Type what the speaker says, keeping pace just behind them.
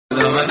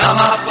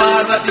Namah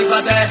Parvati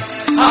Pate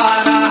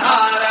Hara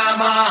Hara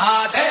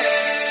Mahadev.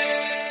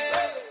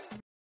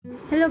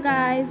 Hello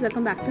guys,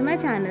 welcome back to my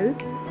channel.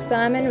 So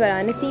I'm in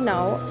Varanasi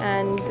now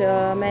and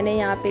मैंने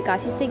यहाँ पे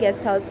Kashi stay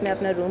guest house में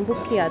अपना room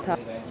book किया था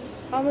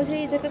और मुझे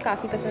ये जगह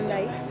काफ़ी पसंद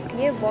आई।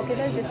 ये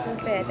वॉकेबल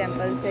डिस्टेंस पे है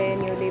टेंपल से,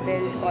 न्यूली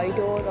बिल्ड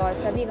कॉरिडोर और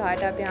सभी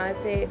घाट आप यहाँ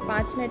से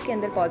 5 मिनट के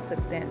अंदर पहुँच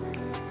सकते हैं।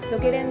 It's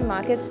located in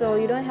market, so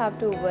you don't have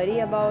to worry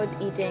about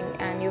eating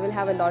and you will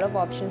have a lot of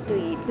options to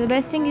eat. The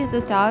best thing is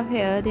the staff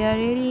here. They are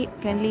really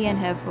friendly and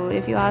helpful.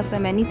 If you ask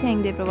them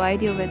anything, they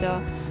provide you with a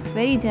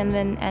very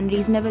genuine and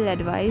reasonable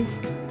advice.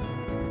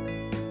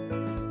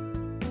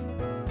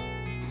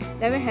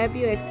 They will help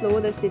you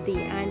explore the city,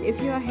 and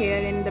if you are here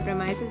in the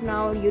premises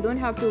now, you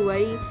don't have to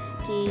worry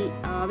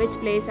which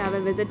place I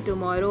will visit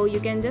tomorrow. You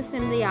can just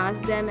simply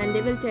ask them and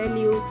they will tell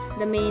you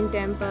the main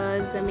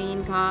temples, the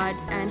main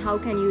ghats and how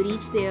can you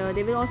reach there.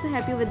 They will also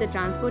help you with the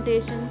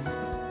transportation.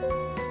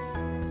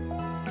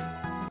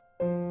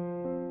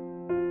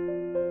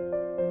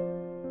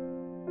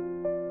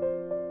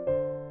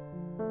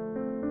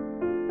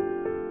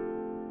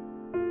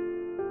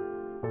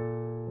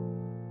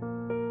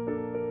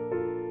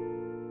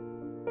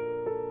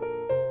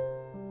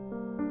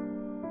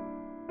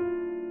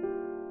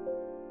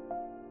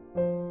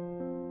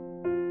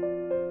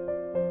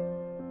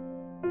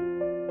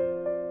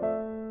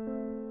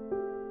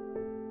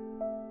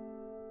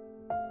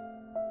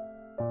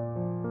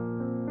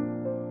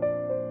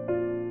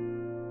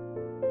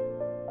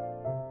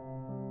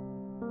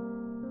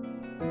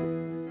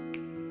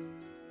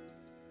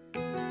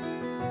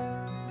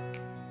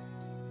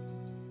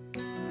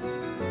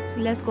 So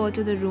let's go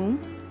to the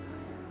room.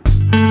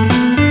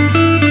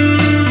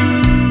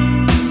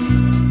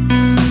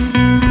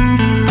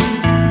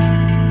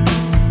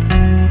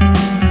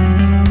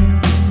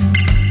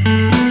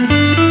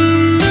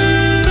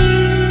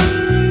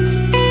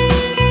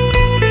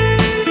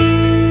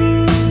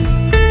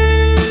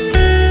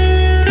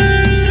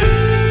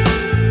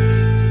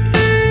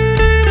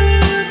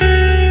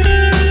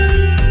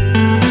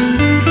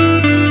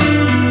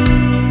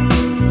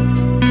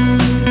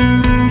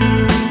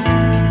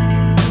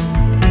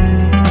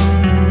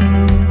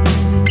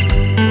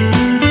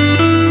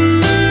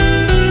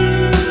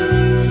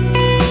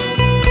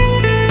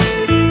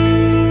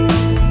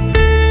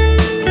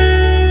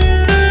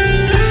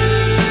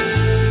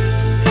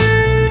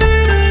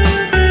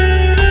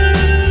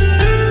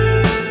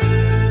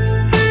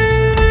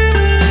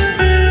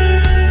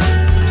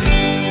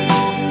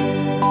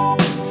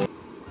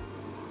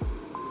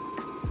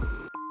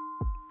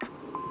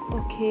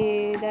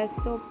 Okay,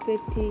 that's so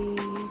pretty.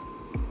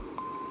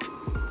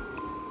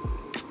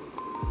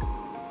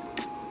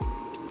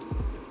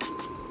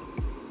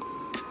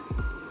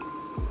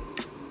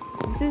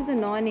 This is the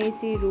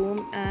non-AC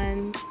room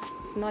and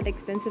it's not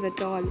expensive at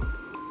all.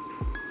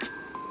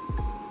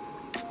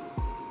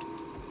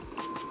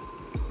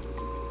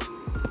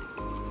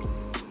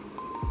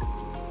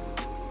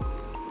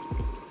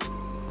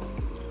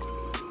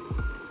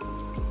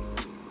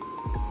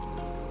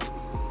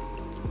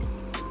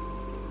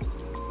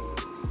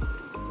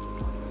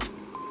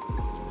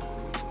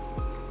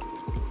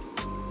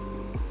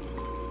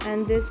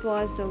 And this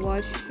was the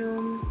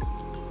washroom.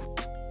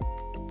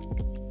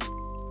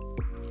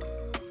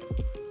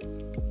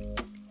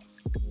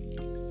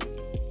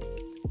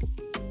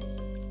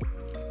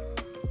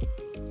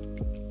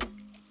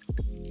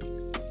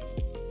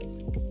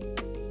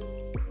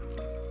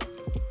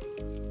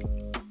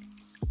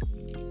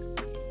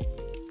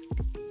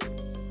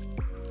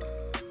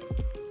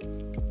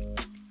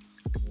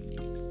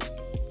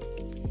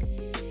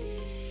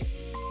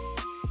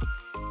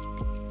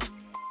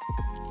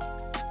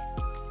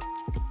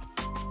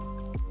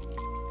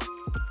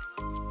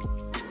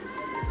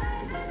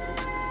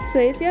 So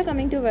if you are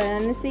coming to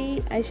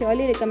Varanasi, I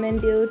surely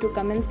recommend you to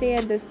come and stay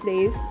at this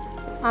place.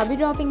 I'll be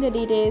dropping the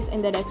details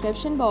in the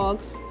description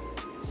box.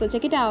 So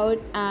check it out,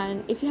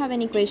 and if you have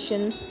any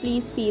questions,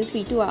 please feel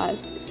free to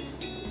ask.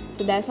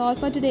 So that's all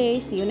for today.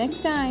 See you next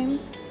time.